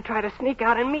she's going to try to sneak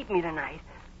out and meet me tonight.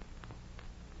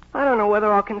 I don't know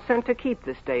whether I'll consent to keep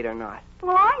this date or not.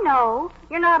 Well, I know.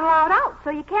 You're not allowed out, so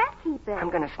you can't keep it. I'm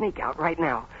going to sneak out right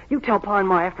now. You tell Pa and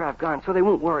Ma after I've gone so they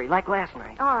won't worry, like last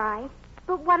night. All right.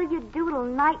 But what'll you do till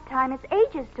nighttime? It's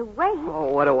ages to wait.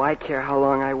 Oh, what do I care how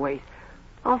long I wait?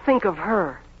 I'll think of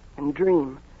her and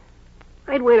dream.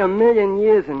 I'd wait 1,000,000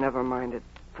 years and never mind it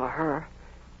for her.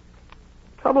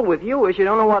 Trouble with you is you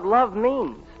don't know what love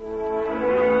means.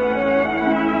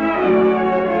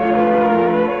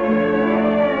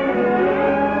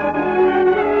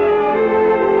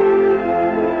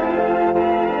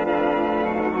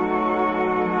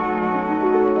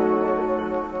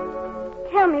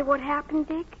 Tell me what happened,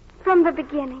 Dick, from the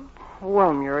beginning.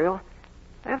 Well, Muriel,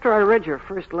 after I read your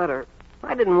first letter,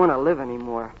 I didn't want to live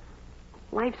anymore.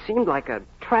 Life seemed like a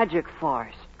tragic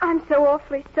farce. I'm so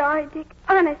awfully sorry, Dick.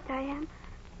 Honest, I am.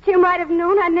 You might have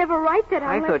known I'd never write that.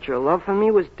 I thought your love for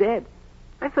me was dead.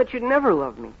 I thought you'd never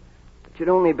love me. But you'd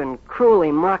only been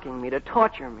cruelly mocking me to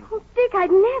torture me. Oh, Dick,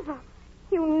 I'd never.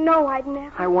 You know I'd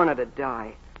never. I wanted to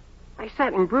die. I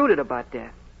sat and brooded about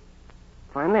death.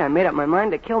 Finally, I made up my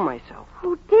mind to kill myself.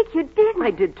 Oh, Dick, you didn't.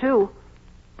 I did, too.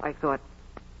 I thought,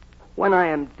 when I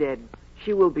am dead,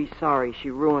 she will be sorry she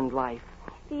ruined life.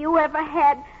 If you ever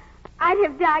had, I'd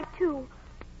have died, too.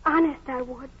 Honest, I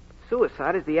would.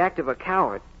 Suicide is the act of a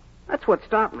coward. That's what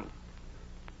stopped me.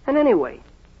 And anyway,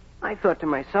 I thought to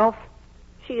myself,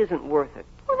 she isn't worth it.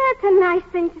 Well, that's a nice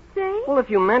thing to say. Well, if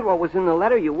you meant what was in the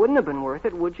letter, you wouldn't have been worth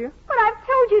it, would you? But I've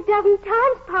told you a dozen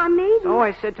times, Pa, maybe. So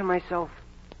I said to myself,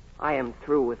 I am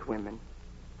through with women.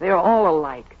 They are all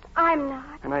alike. I'm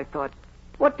not. And I thought,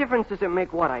 what difference does it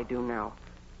make what I do now?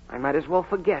 I might as well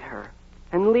forget her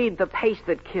and lead the pace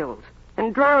that kills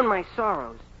and drown my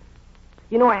sorrows.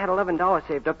 You know, I had $11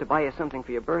 saved up to buy you something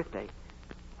for your birthday.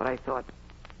 But I thought,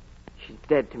 she's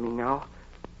dead to me now.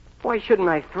 Why shouldn't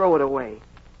I throw it away?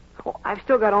 Oh, I've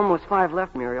still got almost 5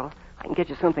 left, Muriel. I can get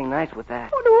you something nice with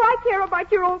that. What do I care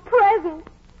about your old present?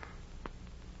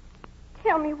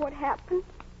 Tell me what happened.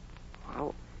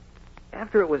 Well,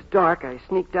 after it was dark, I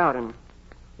sneaked out and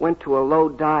went to a low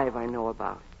dive I know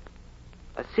about.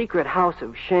 a secret house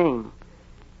of shame.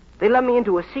 They let me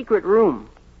into a secret room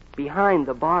behind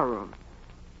the bar room.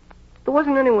 There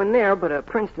wasn't anyone there but a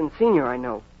Princeton senior I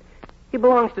know. He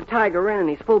belongs to Tiger Inn, and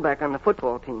he's fullback on the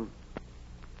football team.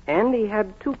 And he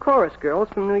had 2 chorus girls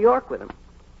from New York with him.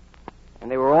 And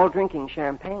they were all drinking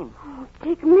champagne. Oh,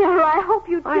 Dick Miller, I hope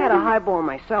you didn't. I had a highball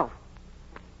myself.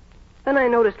 Then I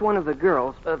noticed one of the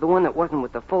girls, the one that wasn't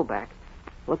with the fullback,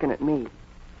 looking at me.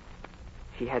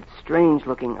 She had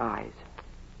strange-looking eyes.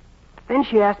 Then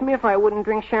she asked me if I wouldn't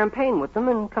drink champagne with them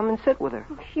and come and sit with her.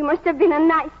 Oh, she must have been a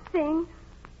nice thing.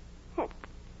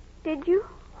 Did you?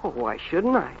 Oh, why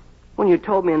shouldn't I? When you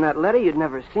told me in that letter you'd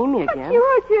never see me again. But you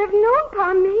ought to have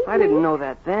known, Tommy. I didn't know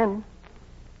that then.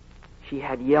 She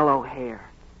had yellow hair.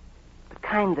 The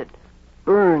kind that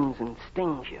burns and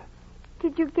stings you.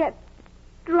 Did you get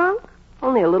drunk?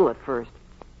 Only a little at first.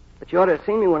 But you ought to have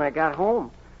seen me when I got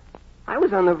home. I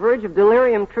was on the verge of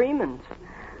delirium tremens.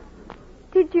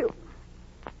 Did you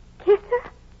kiss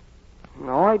her?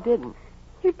 No, I didn't.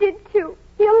 You did, too.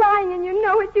 You're lying, and you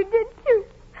know it. You did, too.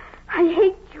 I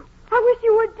hate you. I wish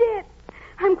you were dead.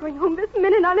 I'm going home this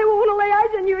minute. I never want to lay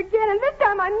eyes on you again, and this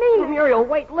time I mean it. Muriel,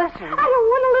 wait, listen. I don't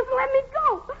want to listen. Let me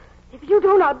go. If you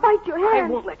don't, I'll bite your hand. I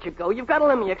won't let you go. You've got to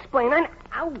let me explain.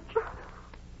 Ouch.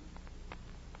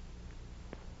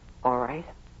 All right.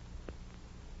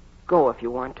 Go if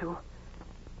you want to.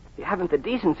 If you haven't the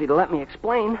decency to let me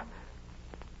explain,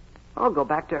 I'll go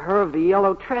back to her of the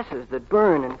yellow tresses that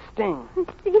burn and sting.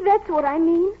 See, that's what I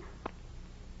mean.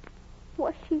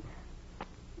 Was she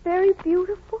very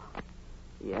beautiful?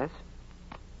 Yes.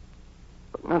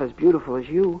 But not as beautiful as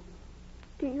you.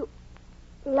 Do you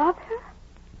love her?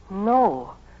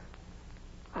 No.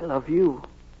 I love you.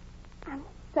 I'm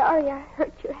sorry I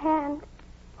hurt your hand.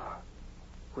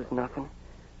 It was nothing.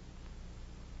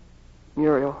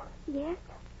 Muriel. Yes?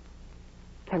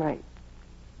 Can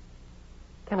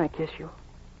I kiss you?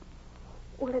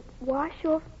 Will it wash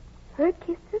off her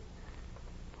kisses?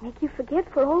 Make you forget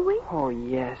for always? Oh,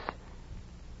 yes.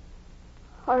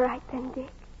 All right, then, Dick.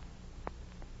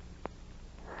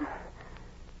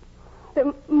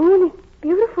 The moon is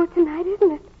beautiful tonight,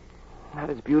 isn't it? Not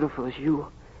as beautiful as you.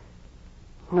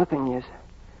 Nothing is.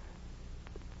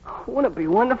 Wouldn't it be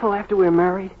wonderful after we're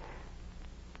married?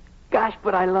 Gosh,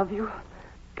 but I love you.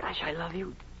 Gosh, I love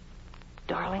you,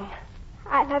 darling.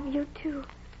 I love you, too,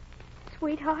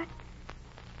 sweetheart.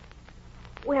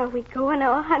 Where are we going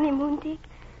our honeymoon, Dick?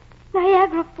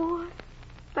 Niagara Falls.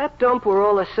 That dump where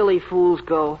all the silly fools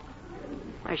go.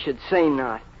 I should say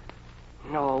not.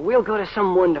 No, we'll go to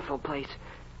some wonderful place.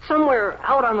 Somewhere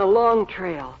out on the long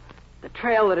trail. The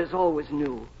trail that is always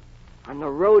new. On the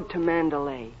road to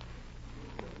Mandalay.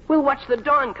 We'll watch the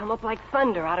dawn come up like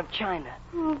thunder out of China.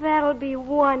 Oh, that'll be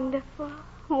wonderful,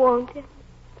 won't it?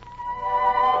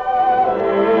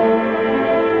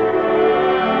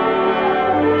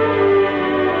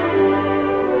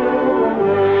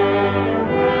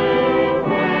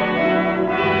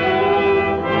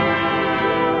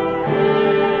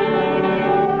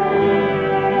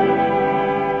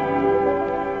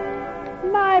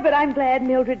 But I'm glad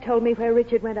Mildred told me where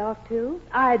Richard went off to.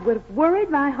 I would have worried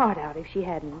my heart out if she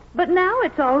hadn't. But now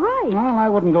it's all right. Well, I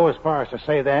wouldn't go as far as to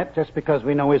say that. Just because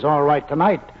we know he's all right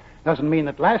tonight doesn't mean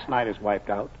that last night is wiped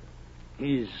out.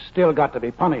 He's still got to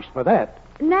be punished for that.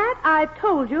 Nat, I've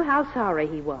told you how sorry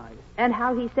he was and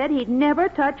how he said he'd never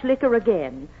touch liquor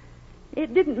again.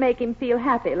 It didn't make him feel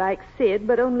happy like Sid,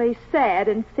 but only sad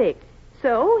and sick.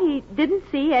 So he didn't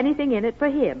see anything in it for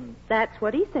him. That's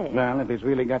what he said. Well, if he's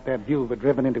really got that view of it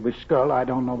driven into his skull, I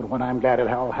don't know but what I'm glad it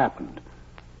all happened.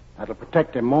 That'll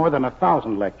protect him more than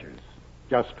 1,000 lectures.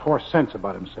 Just horse sense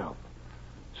about himself.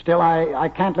 Still, I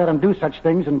can't let him do such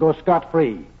things and go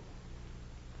scot-free. And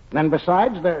then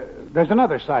besides, there's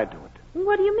another side to it.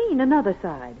 What do you mean, another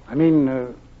side? I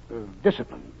mean,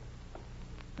 discipline.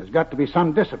 There's got to be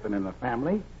some discipline in the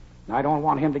family. And I don't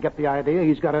want him to get the idea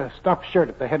he's got a stuffed shirt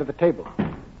at the head of the table.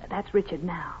 That's Richard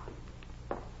now.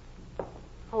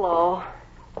 Hello.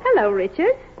 Hello,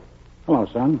 Richard. Hello,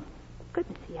 son.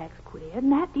 Goodness, he acts queer.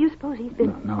 Nat, do you suppose he's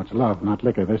been... No, it's love, not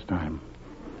liquor this time.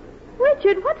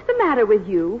 Richard, what's the matter with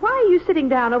you? Why are you sitting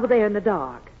down over there in the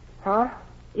dark? Huh?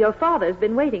 Your father's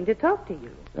been waiting to talk to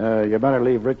you. You better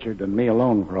leave Richard and me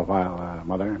alone for a while,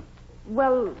 Mother.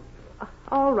 Well,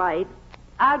 all right.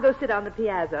 I'll go sit on the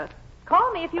piazza.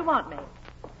 Call me if you want me.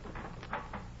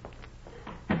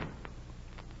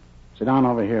 Sit down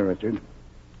over here, Richard.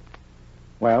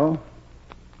 Well,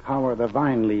 how are the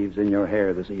vine leaves in your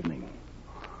hair this evening?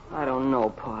 I don't know,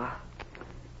 Pa.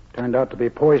 Turned out to be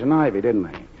poison ivy,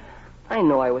 didn't they? I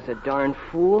know I was a darn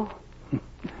fool.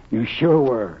 You sure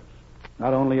were.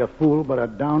 Not only a fool, but a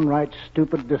downright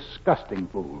stupid, disgusting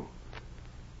fool.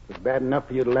 It's bad enough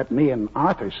for you to let me and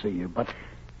Arthur see you, but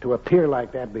to appear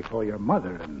like that before your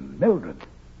mother and Mildred.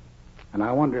 And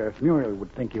I wonder if Muriel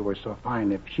would think you were so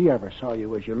fine if she ever saw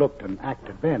you as you looked and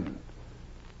acted then.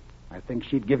 I think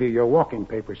she'd give you your walking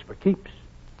papers for keeps.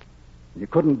 You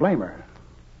couldn't blame her.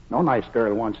 No nice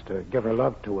girl wants to give her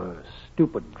love to a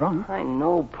stupid drunk. I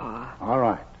know, Pa. All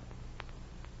right.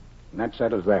 And that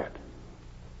settles that.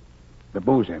 The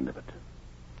booze end of it.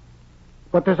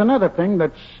 But there's another thing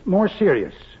that's more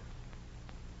serious.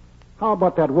 How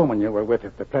about that woman you were with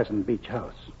at the Pleasant Beach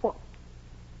house? What?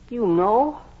 You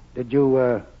know? Did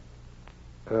you,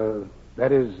 did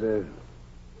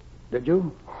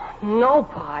you? No,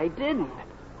 Pa, I didn't.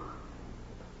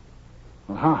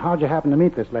 Well, how'd you happen to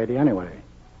meet this lady anyway?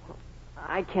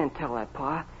 I can't tell that,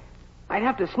 Pa. I'd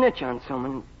have to snitch on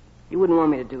someone. You wouldn't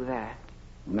want me to do that.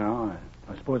 No,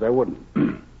 I suppose I wouldn't.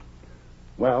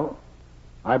 Well,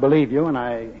 I believe you, and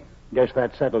I guess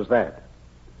that settles that.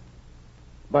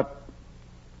 But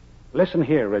listen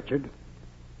here, Richard.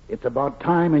 It's about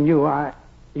time you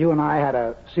and I had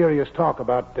a serious talk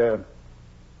about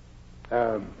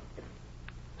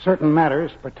certain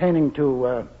matters pertaining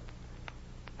to...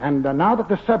 And now that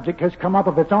the subject has come up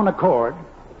of its own accord,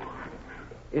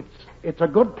 it's a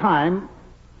good time.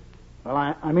 Well,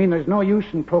 I mean, there's no use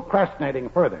in procrastinating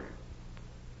further.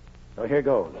 So here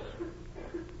goes.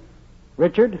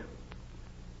 Richard,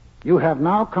 you have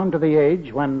now come to the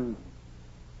age when,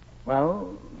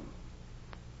 well,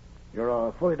 you're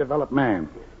a fully developed man,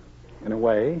 in a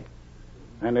way,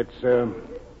 and it's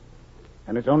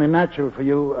only natural for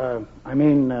you.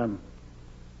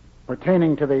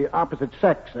 Pertaining to the opposite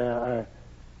sex,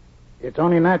 it's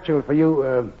only natural for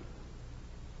you.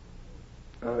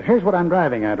 Here's what I'm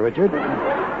driving at, Richard.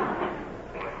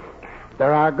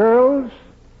 There are girls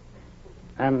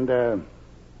and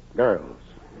girls.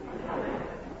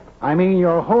 I mean,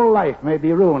 your whole life may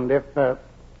be ruined if... there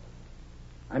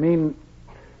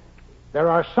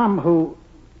are some who...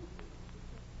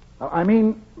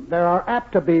 there are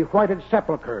apt to be whited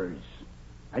sepulchres,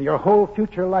 and your whole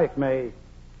future life may...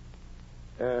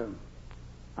 see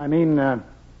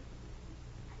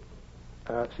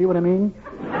what I mean?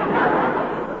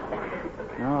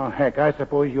 Oh, heck, I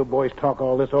suppose you boys talk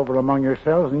all this over among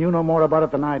yourselves, and you know more about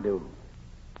it than I do.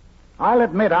 I'll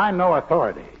admit I'm no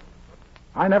authority.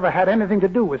 I never had anything to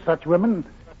do with such women.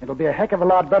 It'll be a heck of a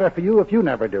lot better for you if you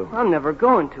never do. I'm never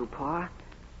going to, Pa.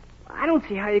 I don't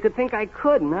see how you could think I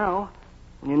could now.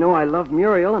 When you know I love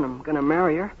Muriel and I'm going to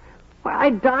marry her. Why,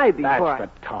 I'd die before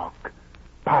That's the talk.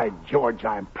 By George,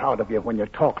 I'm proud of you when you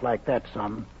talk like that,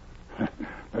 son.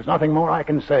 There's nothing more I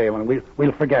can say when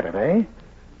we'll forget it, eh?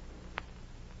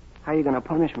 How are you going to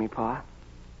punish me, Pa?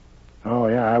 Oh,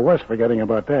 yeah, I was forgetting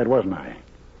about that, wasn't I?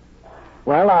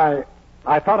 Well,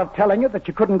 I thought of telling you that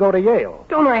you couldn't go to Yale.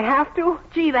 Don't I have to?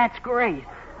 Gee, that's great.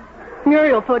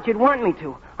 Muriel thought you'd want me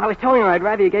to. I was telling her I'd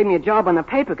rather you gave me a job on the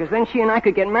paper, because then she and I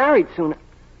could get married sooner.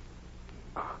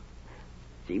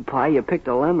 Gee, Pa, you picked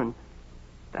a lemon.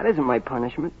 That isn't my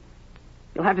punishment.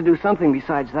 You'll have to do something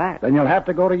besides that. Then you'll have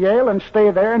to go to Yale and stay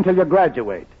there until you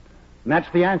graduate. And that's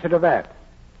the answer to that.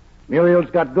 Muriel's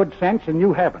got good sense, and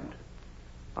you haven't.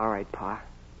 All right, Pa.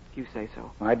 You say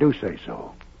so. I do say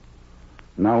so.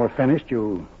 Now we're finished,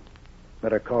 you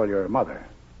better call your mother.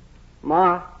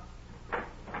 Ma.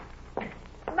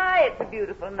 My, it's a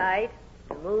beautiful night.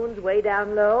 The moon's way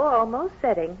down low, almost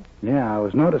setting. Yeah, I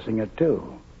was noticing it,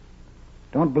 too.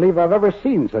 Don't believe I've ever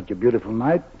seen such a beautiful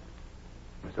night.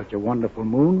 With such a wonderful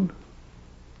moon.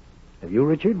 Have you,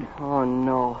 Richard? Oh,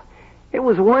 no. It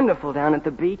was wonderful down at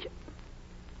the beach.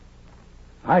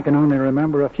 I can only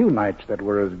remember a few nights that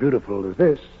were as beautiful as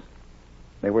this.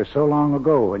 They were so long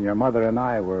ago when your mother and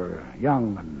I were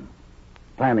young and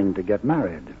planning to get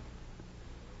married.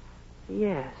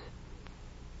 Yes.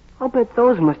 I'll bet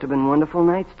those must have been wonderful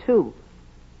nights, too.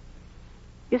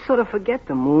 You sort of forget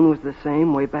the moon was the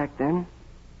same way back then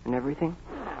and everything.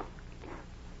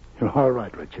 You're all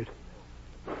right, Richard.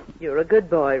 You're a good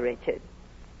boy, Richard.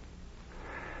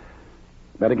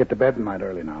 Better get to bed tonight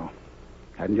early now.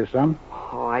 Hadn't you, son?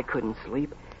 Oh, I couldn't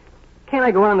sleep. Can't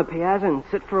I go out on the piazza and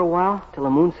sit for a while till the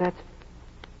moon sets?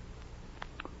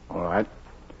 All right.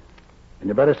 And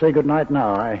you better say good night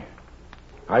now.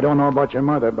 I don't know about your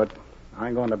mother, but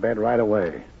I'm going to bed right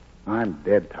away. I'm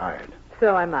dead tired.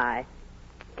 So am I.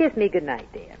 Kiss me good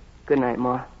night, dear. Good night,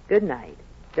 Ma. Good night.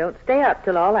 Don't stay up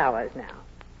till all hours now.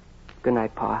 Good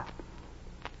night, Pa.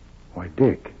 Why,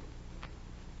 Dick.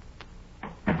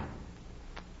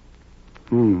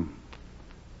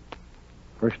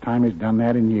 First time he's done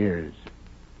that in years.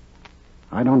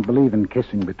 I don't believe in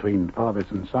kissing between fathers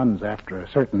and sons after a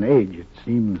certain age. It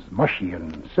seems mushy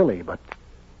and silly, but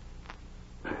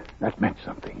that meant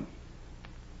something.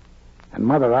 And,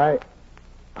 Mother,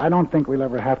 I don't think we'll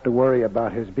ever have to worry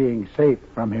about his being safe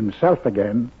from himself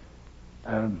again.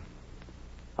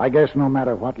 I guess no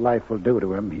matter what life will do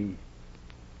to him,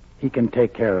 he can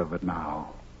take care of it now.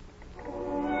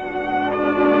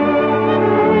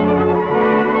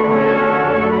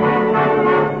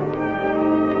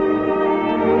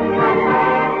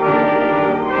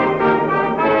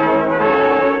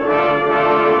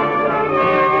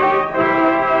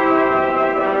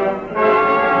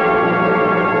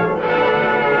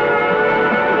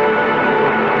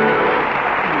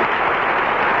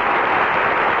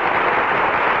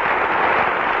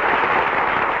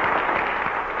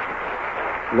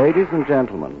 Ladies and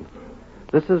gentlemen,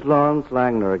 this is Lawrence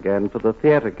Langner again for the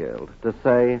Theater Guild to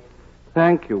say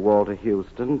thank you, Walter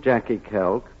Houston, Jackie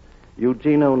Kelk,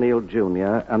 Eugene O'Neill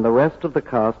Jr., and the rest of the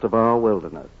cast of Our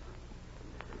Wilderness.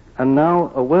 And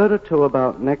now a word or two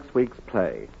about next week's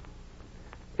play.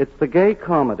 It's the gay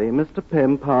comedy Mr.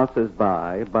 Pym Passes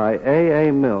By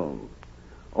A.A. Milne,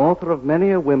 author of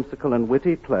many a whimsical and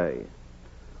witty play,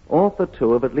 author,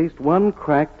 too, of at least one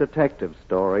crack detective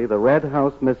story, The Red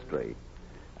House Mystery,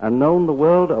 and known the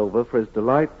world over for his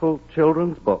delightful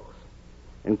children's books,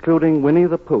 including Winnie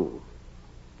the Pooh.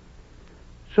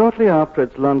 Shortly after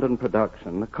its London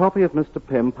production, a copy of Mr.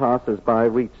 Pym Passes By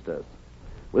reached us.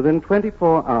 Within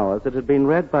 24 hours, it had been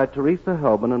read by Teresa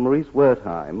Helban and Maurice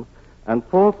Wertheim, and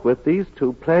forthwith these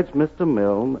two pledged Mr.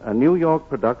 Milne a New York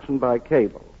production by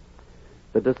cable.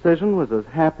 The decision was as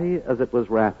happy as it was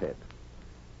rapid.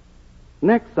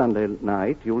 Next Sunday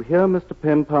night, you'll hear Mr.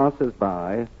 Pym Passes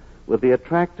By with the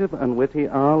attractive and witty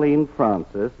Arlene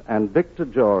Francis and Victor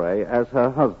Jory as her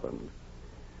husband.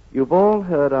 You've all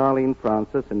heard Arlene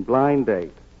Francis in Blind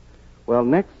Date. Well,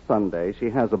 next Sunday, she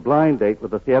has a blind date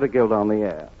with the Theater Guild on the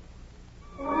Air.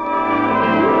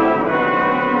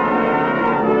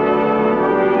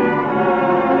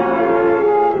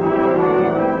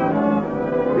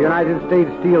 The United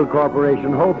States Steel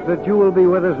Corporation hopes that you will be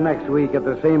with us next week at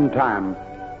the same time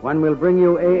when we'll bring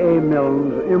you A.A.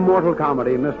 Milne's immortal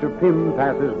comedy, Mr. Pym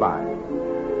Passes By.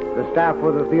 The staff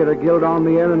for the Theater Guild on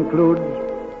the Air includes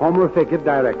Homer Fickett,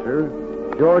 director,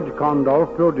 George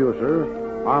Condolph, producer,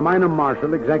 Armina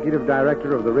Marshall, executive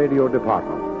director of the radio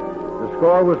department. The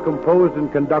score was composed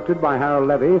and conducted by Harold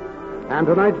Levy, and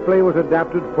tonight's play was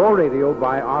adapted for radio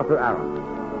by Arthur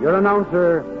Aaron. Your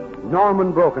announcer,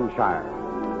 Norman Brokenshire.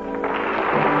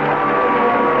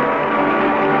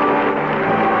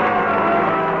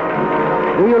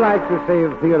 Do you like to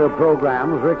save theater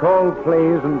programs, recall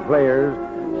plays and players,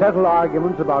 settle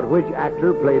arguments about which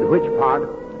actor played which part?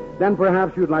 Then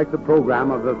perhaps you'd like the program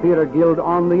of the Theater Guild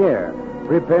on the Air,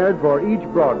 prepared for each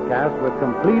broadcast with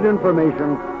complete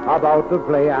information about the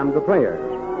play and the players.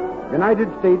 United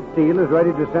States Steel is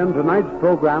ready to send tonight's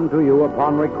program to you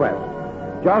upon request.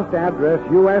 Just address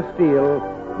U.S. Steel,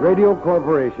 Radio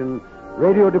Corporation,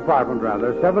 Radio Department,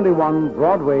 71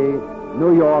 Broadway,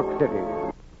 New York City.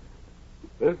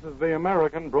 This is the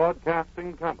American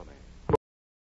Broadcasting Company.